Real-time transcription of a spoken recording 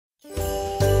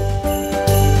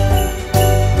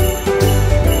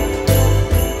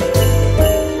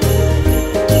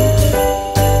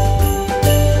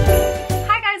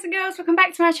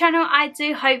my channel. I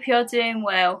do hope you're doing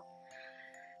well.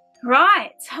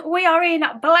 Right, we are in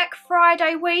Black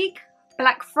Friday week.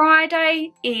 Black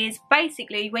Friday is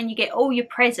basically when you get all your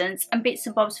presents and bits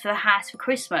and bobs for the house for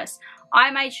Christmas.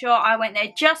 I made sure I went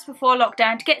there just before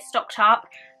lockdown to get stocked up,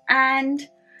 and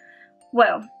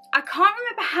well, I can't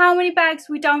remember how many bags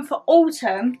we done for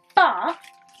autumn, but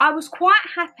I was quite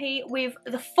happy with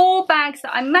the 4 bags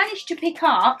that I managed to pick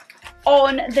up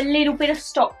on the little bit of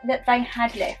stock that they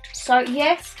had left. So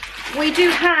yes, we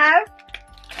do have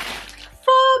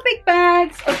 4 big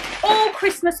bags of all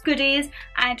Christmas goodies,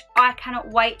 and I cannot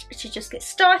wait to just get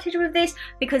started with this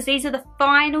because these are the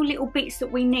final little bits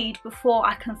that we need before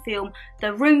I can film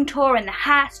the room tour and the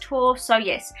house tour. So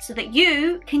yes, so that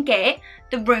you can get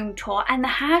the room tour and the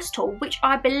house tour, which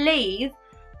I believe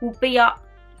will be up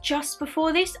just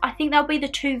before this. I think there'll be the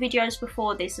 2 videos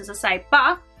before this, as I say,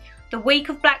 but the week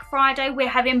of Black Friday we're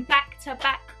having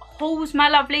back-to-back hauls, my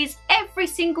lovelies, every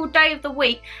single day of the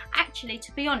week. Actually,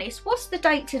 to be honest, what's the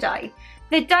date today?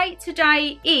 The date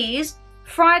today is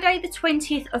Friday the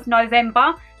 20th of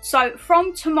November. So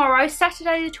from tomorrow,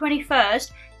 Saturday the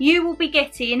 21st, you will be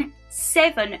getting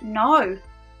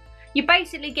you're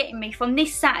basically getting me from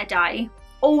this Saturday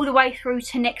all the way through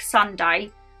to next Sunday,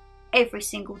 every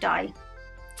single day.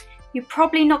 You're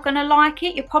probably not going to like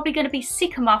it. You're probably going to be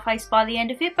sick of my face by the end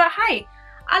of it. But hey,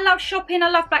 I love shopping. I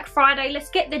love Black Friday. Let's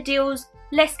get the deals.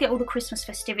 Let's get all the Christmas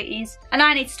festivities. And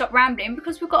I need to stop rambling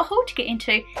because we've got a haul to get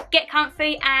into. Get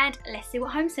comfy and let's see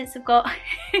what Homesense have got.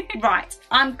 Right,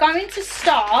 I'm going to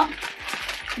start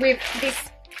with this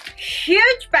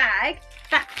huge bag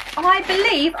that I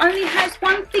believe only has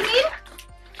one thing in.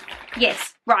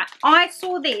 Yes, right. I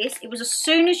saw this. It was as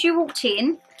soon as you walked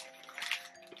in.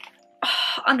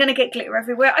 I'm going to get glitter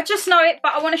everywhere. I just know it,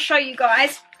 but I want to show you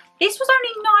guys. This was only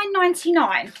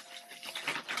 $9.99.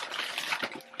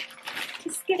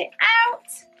 Let's get it out.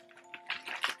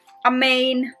 I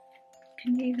mean,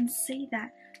 can you even see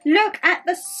that? Look at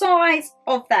the size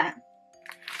of that.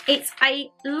 It's a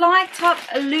light up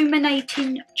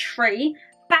illuminating tree.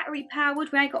 Battery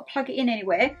powered. We ain't got to plug it in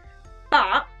anywhere.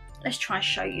 But let's try and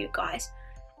show you guys.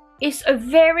 It's a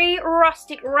very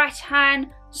rustic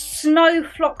rattan snow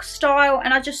flock style,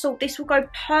 and I just thought this will go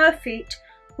perfect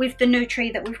with the new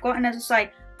tree that we've got. And as I say,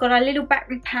 got a little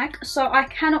battery pack, so I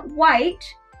cannot wait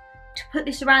to put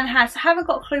this around the house. I haven't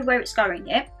got a clue where it's going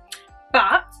yet,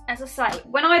 but as I say,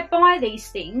 when I buy these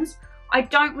things, I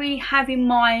don't really have in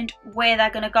mind where they're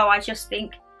going to go. I just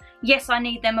think, yes, I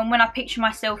need them, and when I picture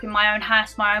myself in my own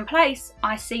house, my own place,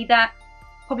 I see that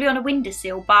probably on a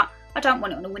windowsill, but I don't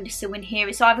want it on a windowsill in here.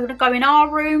 It's either going to go in our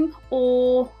room,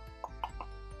 or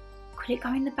could it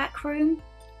go in the back room?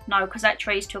 No, because that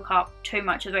tree's took up too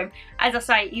much of the room. As I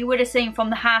say, you would have seen from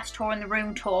the house tour and the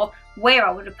room tour where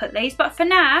I would have put these, but for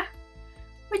now,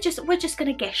 we're just going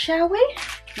to guess, shall we?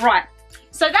 Right,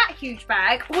 so that huge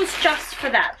bag was just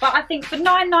for that, but I think for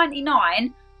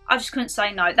 $9.99, I just couldn't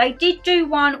say no. They did do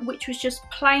one which was just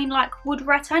plain like wood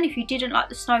rattan if you didn't like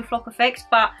the snow flock effects,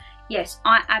 but yes,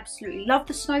 I absolutely love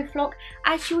the snow flock,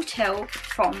 as you will tell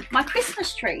from my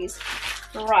Christmas trees.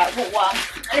 Right, what one?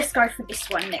 Let's go for this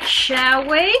one next, shall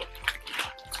we?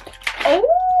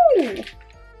 Oh!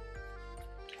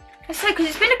 I say, because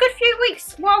it's been a good few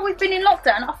weeks while we've been in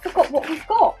lockdown, I forgot what we've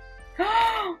got.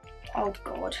 Oh,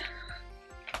 God.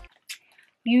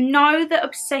 You know the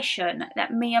obsession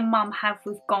that me and Mum have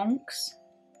with gonks?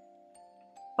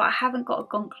 But I haven't got a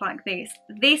gonk like this.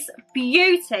 This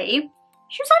beauty,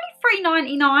 she was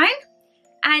only $3.99.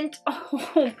 And,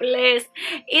 oh bless,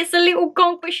 it's a little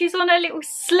gonk, but she's on her little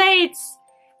sleds.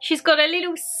 She's got her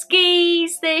little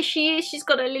skis, there she is. She's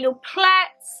got her little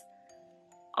plaits.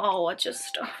 Oh,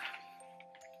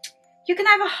 you can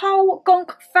have a whole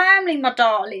gonk family, my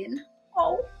darling.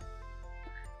 Oh,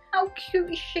 how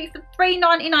cute is she for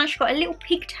 $3.99? She's got her little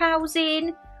pigtails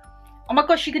in. Oh my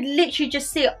gosh, you could literally just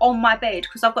sit on my bed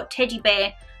because I've got teddy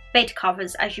bear bed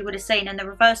covers, as you would have seen, and the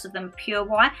reverse of them are pure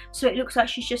white, so it looks like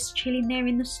she's just chilling there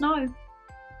in the snow.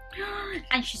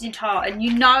 And she's in tartan.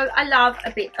 You know I love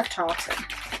a bit of tartan.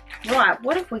 Right,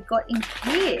 what have we got in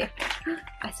here?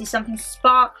 I see something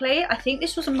sparkly. I think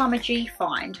this was a Mama G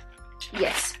find.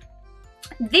 Yes,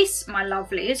 this, my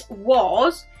lovelies,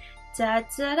 was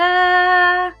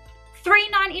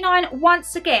 $3.99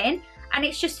 once again, and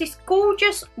it's just this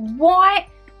gorgeous white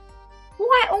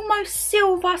almost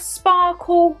silver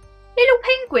sparkle little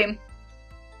penguin.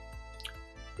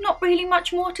 Not really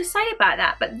much more to say about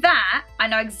that, but that, I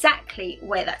know exactly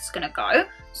where that's going to go,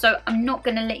 so I'm not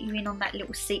going to let you in on that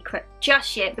little secret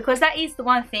just yet, because that is the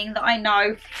one thing that I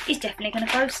know is definitely going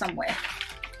to go somewhere.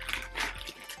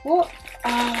 What?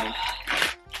 Oh.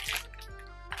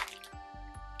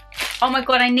 Oh my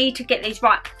god, I need to get these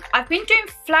right. I've been doing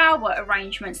flower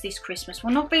arrangements this Christmas.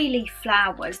 Well, not really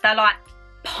flowers. They're like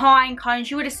pine cones.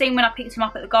 You would have seen when I picked them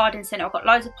up at the garden centre. I've got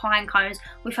loads of pine cones.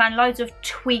 We found loads of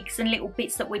twigs and little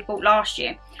bits that we'd bought last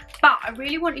year. But I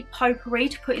really wanted potpourri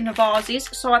to put in the vases.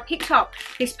 So I picked up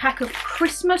this pack of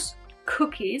Christmas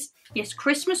cookies. Yes,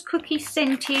 Christmas cookie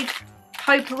scented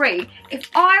potpourri. If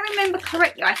I remember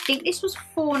correctly, I think this was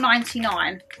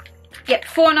 £4.99. Yep,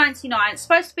 £4.99. It's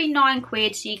supposed to be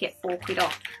 £9, so you get £4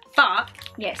 off. But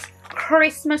yes,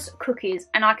 Christmas cookies,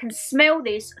 and I can smell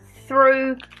this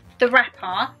through the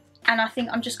wrapper, and I think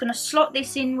I'm just going to slot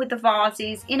this in with the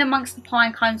vases, in amongst the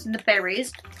pine cones and the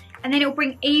berries, and then it'll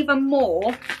bring even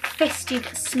more festive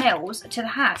smells to the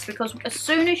house, because as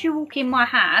soon as you walk in my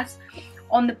house,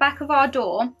 on the back of our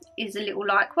door is a little,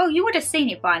 like, well, you would have seen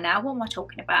it by now. What am I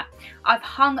talking about? I've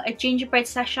hung a gingerbread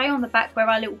sachet on the back where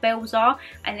our little bells are,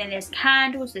 and then there's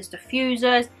candles, there's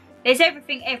diffusers, there's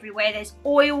everything everywhere. There's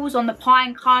oils on the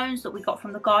pine cones that we got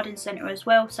from the garden centre as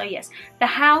well. So yes, the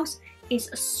house is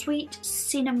a sweet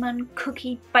cinnamon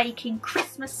cookie baking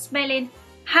Christmas smelling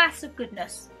house of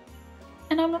goodness,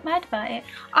 and I'm not mad about it.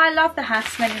 I love the house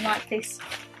smelling like this,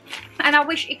 and I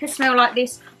wish it could smell like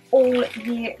this all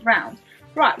year round.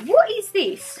 Right, what is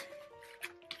this?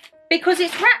 Because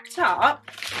it's wrapped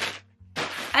up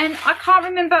and I can't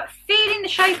remember feeling the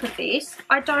shape of this.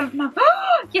 I don't know.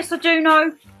 Oh, yes, I do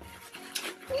know.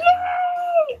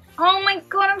 Yay! Oh my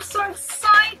god, I'm so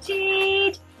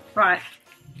excited. Right,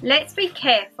 let's be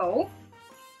careful.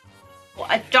 Well,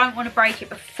 I don't want to break it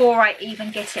before I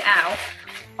even get it out.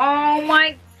 Oh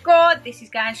my god, this is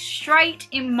going straight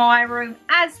in my room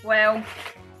as well.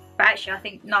 But actually, I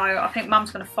think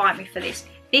Mum's going to fight me for this.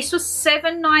 This was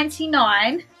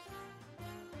 £7.99.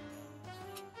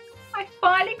 I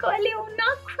finally got a little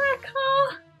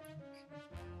nutcracker.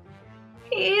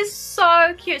 He is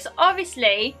so cute. So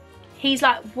obviously, he's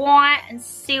like white and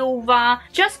silver,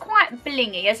 just quite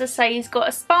blingy. As I say, he's got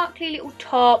a sparkly little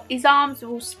top. His arms are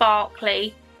all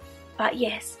sparkly. But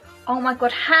yes, oh my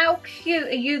god, how cute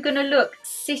are you going to look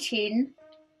sitting,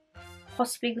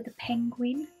 possibly with a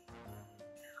penguin?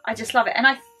 I just love it. And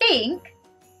I think,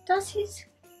 does his...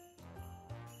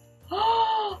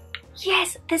 Oh,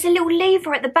 yes, there's a little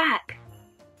lever at the back.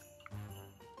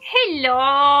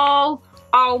 Hello.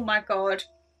 Oh my god.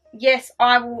 Yes,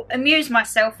 I will amuse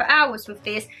myself for hours with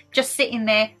this, just sitting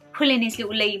there, pulling his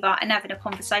little lever and having a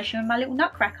conversation with my little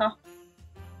nutcracker.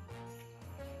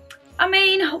 I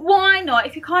mean, why not?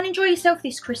 If you can't enjoy yourself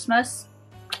this Christmas,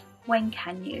 when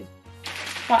can you?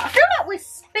 Right, I feel like we're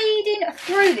speeding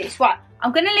through this. Right,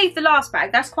 I'm going to leave the last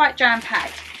bag. That's quite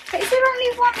jam-packed. But is there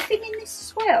only one thing in this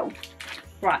as well?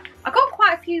 Right, I got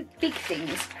quite a few big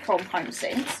things from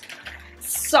Homesense.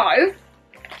 So,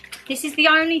 this is the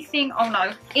only thing, oh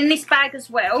no, in this bag as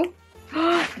well.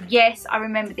 Yes, I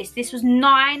remember this. This was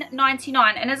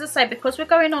 £9.99. And as I say, because we're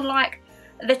going on like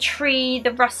the tree,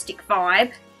 the rustic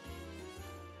vibe,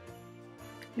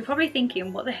 you're probably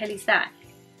thinking, what the hell is that?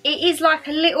 It is like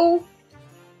a little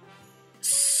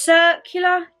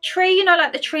circular tree, you know,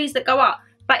 like the trees that go up,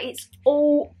 but it's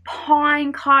all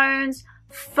pine cones,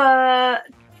 fir,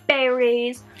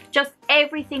 berries, just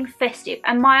everything festive.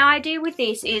 And my idea with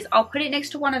this is I'll put it next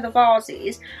to one of the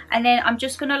vases, and then I'm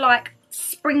just gonna like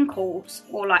sprinkles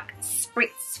or like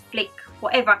spritz, flick,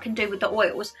 whatever I can do with the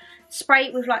oils, spray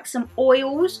it with like some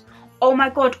oils. Oh my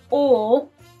god, or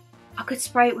I could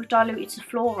spray it with diluted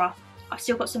Flora. I've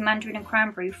still got some mandarin and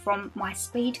cranberry from my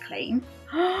speed clean.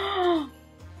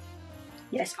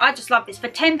 Yes, I just love this. For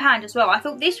 £10 as well. I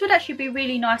thought this would actually be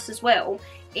really nice as well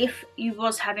if you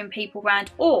was having people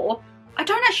around. Or, I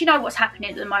don't actually know what's happening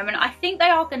at the moment. I think they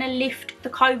are going to lift the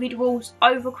COVID rules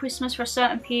over Christmas for a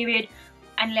certain period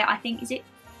and let, I think, is it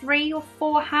 3 or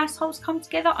 4 households come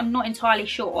together? I'm not entirely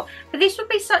sure. But this would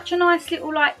be such a nice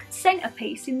little like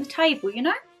centrepiece in the table, you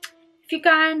know? If you're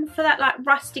going for that like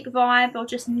rustic vibe or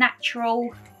just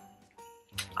natural,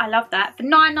 I love that. For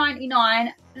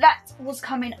 £9.99, that was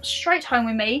coming straight home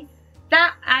with me.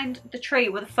 That and the tree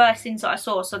were the first things that I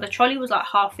saw. So the trolley was like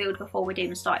half filled before we'd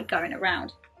even started going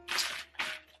around.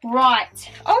 Right.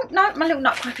 Oh no, my little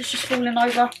nutcracker's just fallen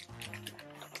over.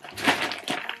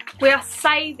 We are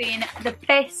saving the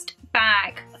best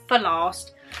bag for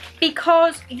last,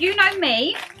 because you know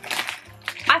me,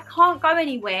 I can't go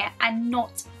anywhere and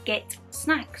not get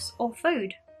snacks or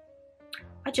food.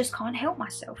 I just can't help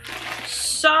myself.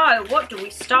 So what do we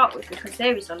start with? Because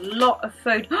there is a lot of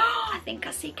food. I think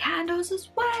I see candles as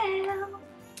well.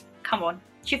 Come on.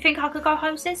 Do you think I could go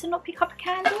Homesense and not pick up a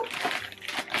candle?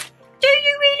 Do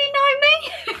you really know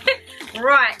me?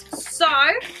 Right, so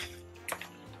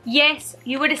Yes,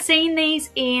 you would have seen these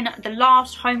in the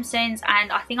last Homesense,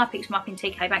 and I think I picked them up in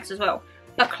TKMaxx as well.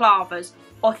 Baklavas.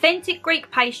 Authentic Greek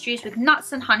pastries with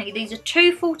nuts and honey. These are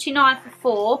 $2.49 for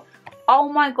 4. Oh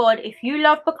my god, if you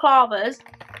love baklavas,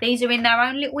 these are in their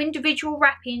own little individual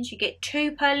wrappings. You get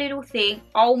 2 per little thing.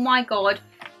 Oh my god,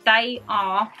 they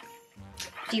are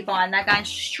divine. They're going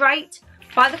straight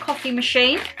by the coffee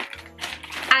machine.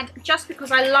 And just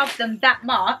because I love them that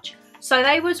much, so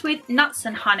they was with nuts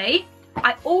and honey.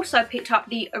 I also picked up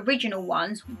the original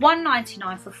ones,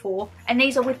 $1.99 for 4, and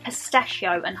these are with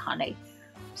pistachio and honey.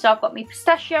 So I've got my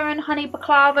pistachio and honey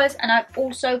baklavas, and I've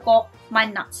also got my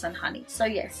nuts and honey. So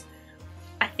yes,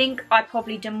 I think I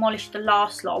probably demolished the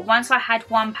last lot. Once I had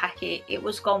one packet, it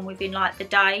was gone within like the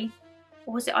day.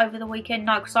 Or was it over the weekend?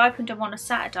 No, because I opened them on a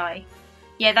Saturday.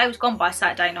 Yeah, they was gone by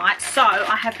Saturday night. So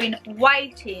I have been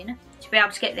waiting to be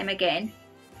able to get them again.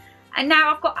 And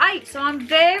now I've got 8, so I'm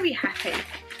very happy.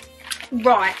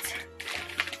 Right.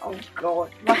 Oh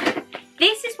god. Right.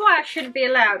 This is why I shouldn't be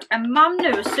allowed. And Mum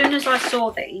knew as soon as I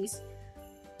saw these,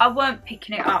 I weren't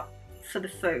picking it up for the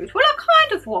food. Well, I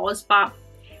kind of was, but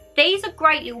these are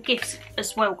great little gifts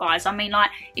as well, guys. I mean,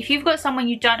 like, if you've got someone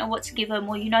you don't know what to give them,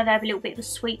 or you know they have a little bit of a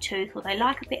sweet tooth, or they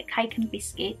like a bit of cake and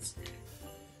biscuits,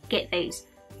 get these.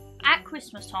 At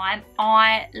Christmas time,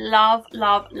 I love,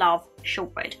 love, love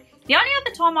shortbread. The only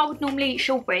other time I would normally eat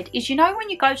shortbread is, you know, when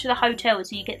you go to the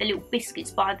hotels and you get the little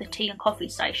biscuits by the tea and coffee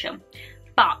station.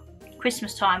 But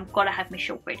Christmas time, gotta have my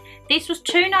shortbread. This was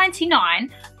 $2.99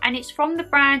 and it's from the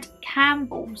brand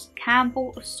Campbell's,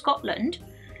 Campbell of Scotland.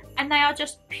 And they are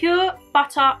just pure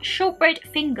butter shortbread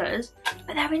fingers,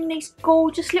 but they're in these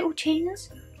gorgeous little tins.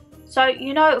 So,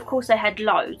 you know, of course they had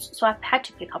loads, so I had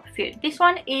to pick up a few. This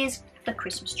one is the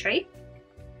Christmas tree.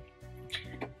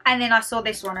 And then I saw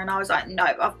this one and I was like, no,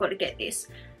 I've got to get this.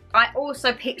 I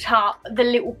also picked up the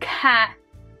little cat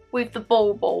with the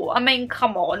ball. I mean,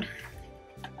 come on.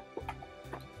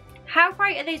 How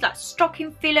great are these? Like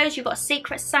stocking fillers. You've got a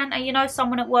Secret Santa. You know,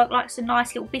 someone at work likes a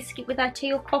nice little biscuit with their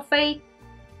tea or coffee.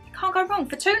 You can't go wrong.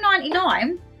 For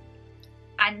 $2.99.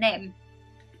 And then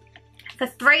for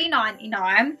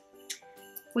 $3.99,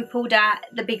 we pulled out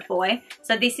the big boy.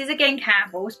 So this is again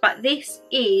Campbell's, but this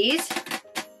is,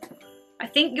 I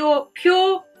think, your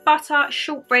pure butter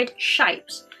shortbread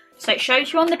shapes. So it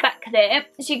shows you on the back there.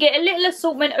 So you get a little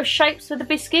assortment of shapes for the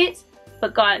biscuits.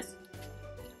 But guys,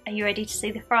 are you ready to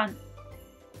see the front?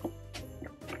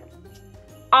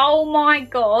 Oh my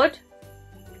god.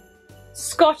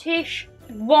 Scottish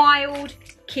wild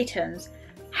kittens.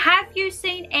 Have you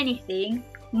seen anything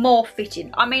more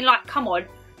fitting? I mean, like, come on.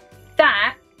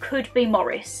 That could be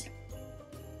Morris.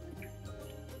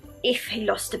 If he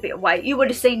lost a bit of weight. You would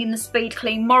have seen in the speed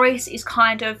clean, Morris is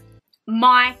kind of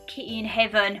my kitty in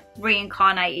heaven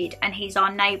reincarnated, and he's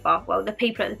our neighbour. Well, the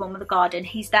people at the bottom of the garden,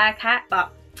 he's their cat,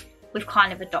 but we've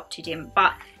kind of adopted him.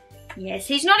 But yes,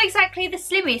 he's not exactly the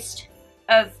slimmest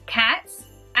of cats,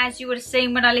 as you would have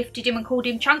seen when I lifted him and called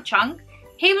him Chunk Chunk.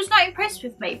 He was not impressed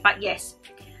with me, but yes,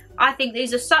 I think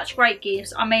these are such great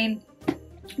gifts. I mean,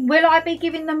 will I be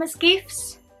giving them as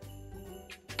gifts?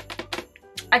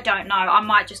 I don't know. I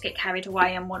might just get carried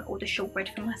away and want all the shortbread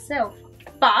for myself.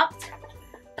 But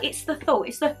it's the thought.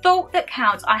 It's the thought that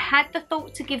counts. I had the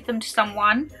thought to give them to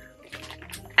someone,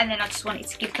 and then I just wanted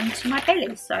to give them to my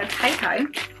belly. So, hey ho.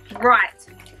 Right.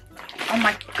 Oh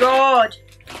my god.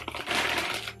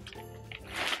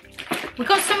 We've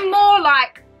got some more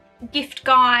like gift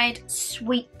guide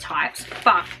sweet types,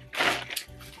 but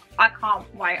I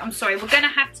can't wait. I'm sorry. We're going to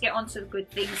have to get on to the good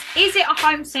things. Is it a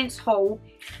Homesense haul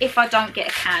if I don't get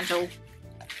a candle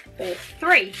or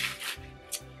 3?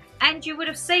 And you would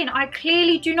have seen I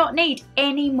clearly do not need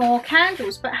any more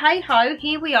candles. But hey ho,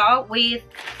 here we are with,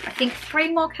 I think,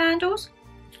 3 more candles.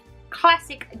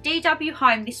 Classic DW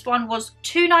Home. This one was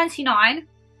 $2.99.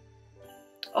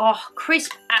 Oh,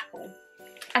 crisp apple.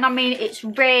 And I mean, it's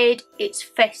red, it's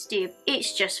festive,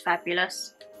 it's just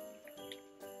fabulous.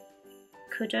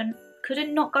 Couldn't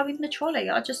not go in the trolley.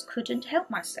 I just couldn't help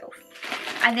myself.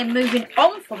 And then moving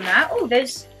on from that, oh,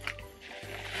 there's,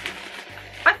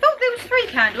 I thought there was 3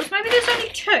 candles, maybe there's only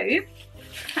 2.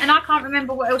 And I can't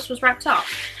remember what else was wrapped up.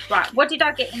 Right, what did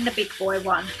I get in the big boy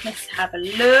one? Let's have a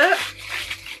look.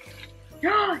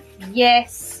 Oh,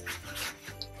 yes.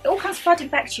 It all comes flooding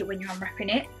back to you when you're unwrapping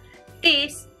it.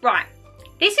 This, right,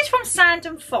 this is from Sand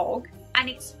and Fog, and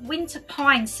it's winter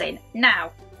pine scent.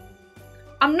 Now,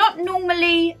 I'm not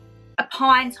normally a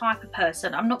pine type of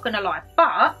person, I'm not going to lie,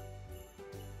 but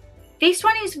this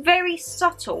one is very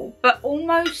subtle, but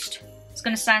almost, it's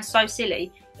going to sound so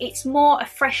silly, it's more a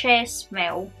fresh air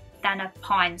smell than a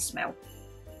pine smell.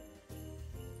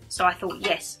 So I thought,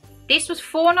 yes, this was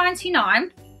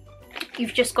 $4.99,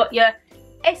 You've just got your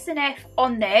S&F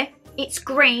on there. It's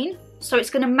green, so it's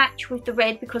going to match with the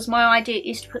red because my idea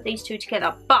is to put these two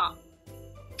together. But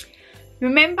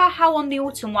remember how on the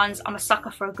autumn ones I'm a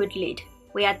sucker for a good lid?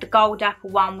 We had the gold apple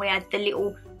one, we had the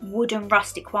little wooden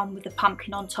rustic one with the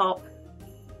pumpkin on top.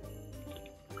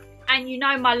 And you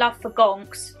know my love for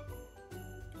gonks.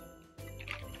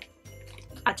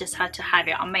 I just had to have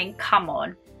it. I mean, come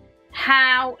on.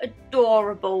 How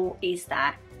adorable is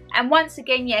that? And once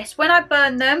again, yes, when I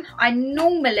burn them, I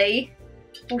normally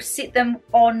will sit them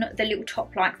on the little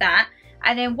top like that.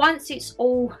 And then once it's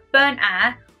all burnt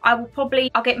out, I'll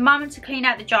get Mum to clean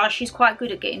out the jar. She's quite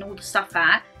good at getting all the stuff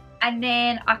out. And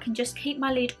then I can just keep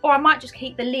my lid, or I might just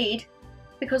keep the lid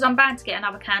because I'm bound to get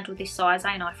another candle this size,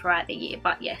 ain't I, throughout the year.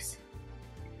 But yes,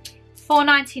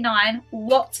 $4.99.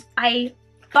 What a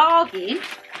bargain.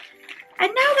 And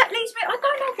now that leaves me, I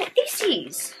don't know what this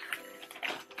is.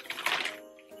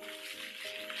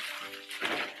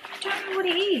 I don't know what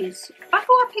it is. I thought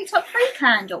I picked up 3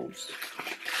 candles.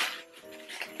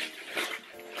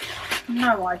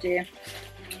 No idea.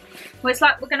 Well, it's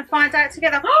like we're going to find out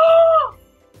together. Oh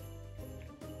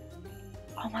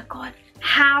my God.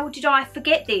 How did I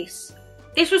forget this?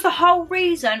 This was the whole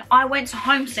reason I went to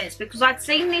Homesense, because I'd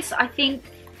seen this, I think,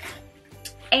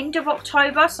 end of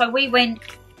October. So we went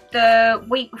the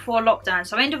week before lockdown.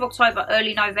 So end of October,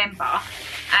 early November.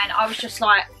 And I was just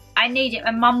like, I need it.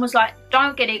 And Mum was like,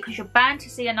 don't get it because you're bound to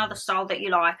see another style that you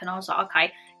like. And I was like,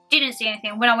 okay. Didn't see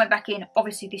anything. When I went back in,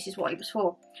 obviously this is what it was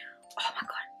for. Oh my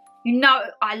God. You know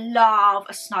I love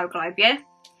a snow globe, yeah?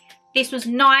 This was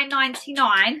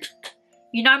 $9.99.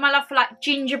 You know my love for like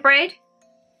gingerbread?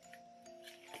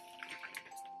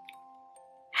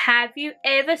 Have you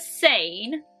ever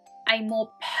seen a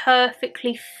more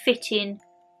perfectly fitting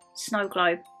snow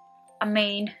globe? I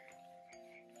mean,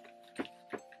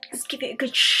 let's give it a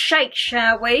good shake,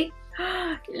 shall we?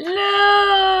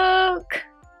 Look!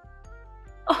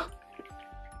 Oh,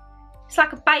 it's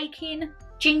like a baking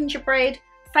gingerbread,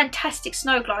 fantastic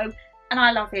snow globe, and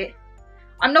I love it.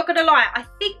 I'm not gonna lie, I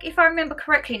think if I remember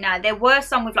correctly now, there were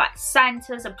some with like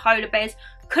Santas and polar bears.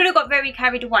 Could have got very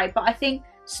carried away, but I think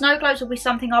snow globes will be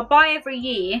something I'll buy every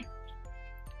year,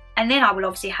 and then I will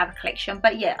obviously have a collection.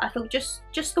 But yeah, I thought just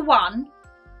the one.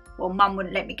 Well, Mum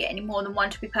wouldn't let me get any more than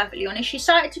one, to be perfectly honest. She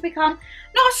started to become,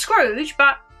 not a Scrooge,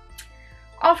 but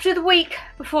after the week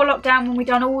before lockdown when we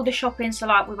done all the shopping, so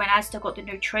like we went Asda, got the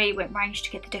new tree, went Range to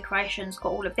get the decorations,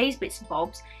 got all of these bits and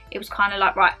bobs, it was kind of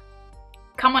like, right,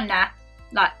 come on now,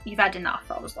 like you've had enough.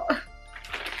 I was like,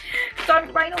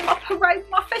 don't rain on my parade,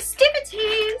 my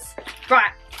festivities.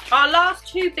 Right, our last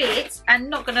 2 bits,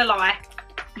 and not gonna lie,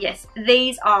 yes,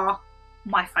 these are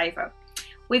my favourite.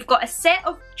 We've got a set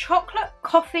of chocolate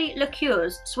coffee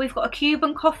liqueurs. So we've got a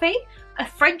Cuban coffee, a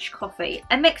French coffee,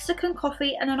 a Mexican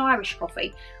coffee, and an Irish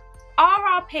coffee.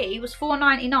 RRP was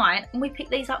 $4.99 and we picked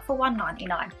these up for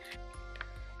 $1.99.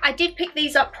 I did pick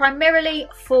these up primarily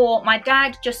for my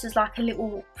dad, just as like a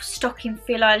little stocking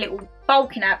filler, a little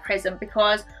bulking out present,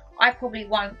 because I probably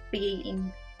won't be eating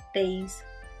these.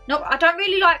 No, I don't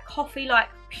really like coffee, like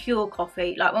pure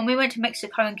coffee. Like when we went to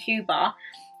Mexico and Cuba,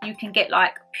 you can get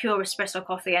like pure espresso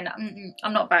coffee, and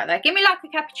I'm not about that. Give me like a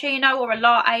cappuccino or a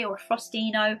latte or a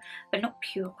frostino, but not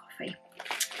pure coffee.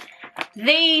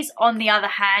 These, on the other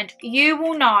hand, you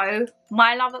will know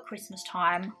my love at Christmas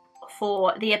time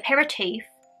for the aperitif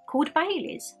called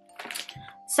Bailey's.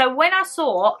 So when I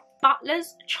saw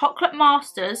Butler's Chocolate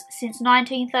Masters since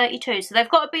 1932, so they've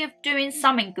got to be doing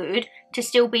something good to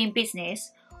still be in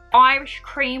business, Irish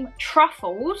cream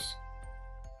truffles,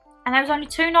 and they was only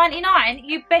 $2.99,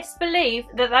 you best believe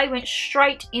that they went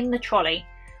straight in the trolley.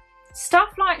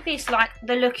 Stuff like this, like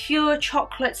the liqueur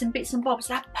chocolates and bits and bobs,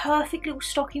 that perfect little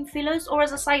stocking fillers, or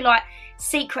as I say, like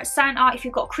Secret Santa, if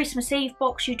you've got a Christmas Eve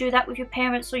box, you do that with your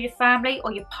parents or your family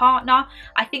or your partner.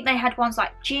 I think they had ones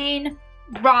like gin,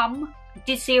 rum. I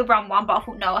did see a rum one, but I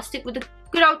thought no, I'll stick with the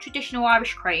good old traditional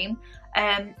Irish cream.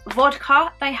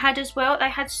 Vodka they had as well. They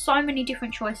had so many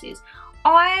different choices.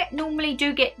 I normally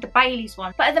do get the Bailey's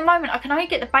one, but at the moment I can only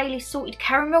get the Bailey's salted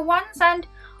caramel ones, and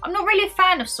I'm not really a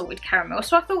fan of salted caramel,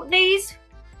 so I thought these,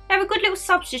 they're a good little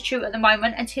substitute at the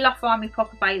moment until I find me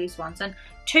proper Bailey's ones. And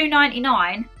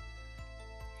 $2.99,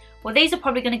 well, these are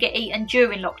probably going to get eaten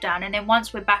during lockdown, and then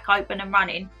once we're back open and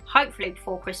running, hopefully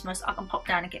before Christmas, I can pop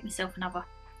down and get myself another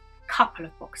couple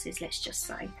of boxes, let's just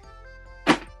say.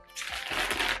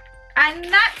 And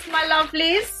that, my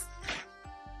lovelies,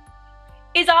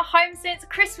 is our Homesense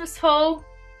Christmas haul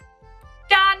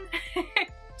done.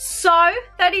 So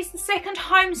that is the second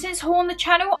Homesense haul on the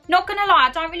channel. Not gonna lie,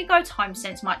 I don't really go to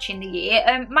Homesense much in the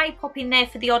year. May pop in there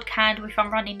for the odd candle if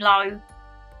I'm running low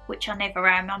which I never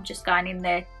am. I'm just going in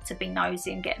there to be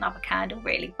nosy and get another candle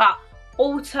really. But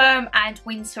autumn and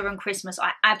winter and Christmas,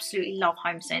 I absolutely love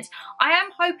Homesense. I am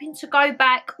hoping to go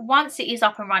back once it is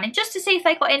up and running just to see if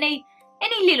they got any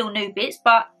little new bits,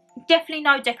 but definitely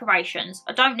no decorations.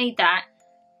 I don't need that.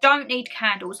 Don't need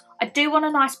candles. I do want a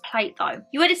nice plate though.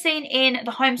 You would have seen in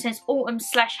the Homesense autumn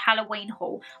 / Halloween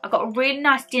haul, I got a really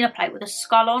nice dinner plate with a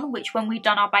skull on, which when we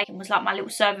done our baking was like my little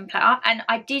serving platter. And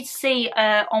I did see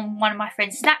on one of my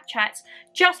friends' Snapchats,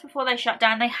 just before they shut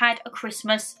down, they had a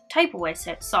Christmas tableware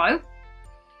set. So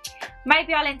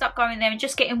maybe I'll end up going there and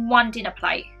just getting one dinner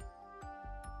plate.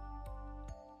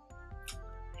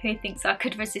 Who thinks I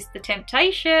could resist the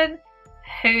temptation?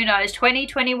 Who knows?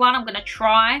 2021, I'm going to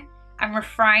try and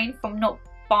refrain from not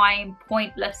buying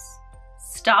pointless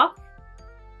stuff.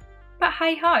 But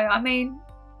hey ho, I mean,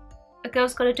 a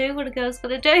girl's got to do what a girl's got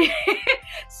to do.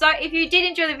 So if you did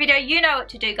enjoy the video, you know what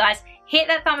to do, guys. Hit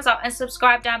that thumbs up and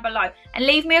subscribe down below. And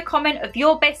leave me a comment of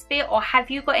your best bit, or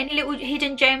have you got any little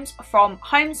hidden gems from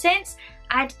Homesense?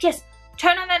 And just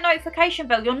turn on that notification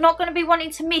bell. You're not going to be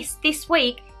wanting to miss this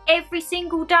week. Every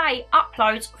single day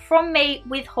uploads from me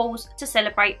with hauls to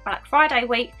celebrate Black Friday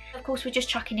week. Of course, we're just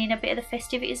chucking in a bit of the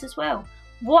festivities as well.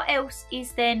 What else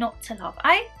is there not to love,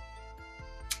 eh?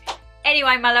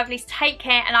 Anyway, my lovelies, take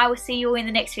care, and I will see you all in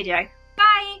the next video.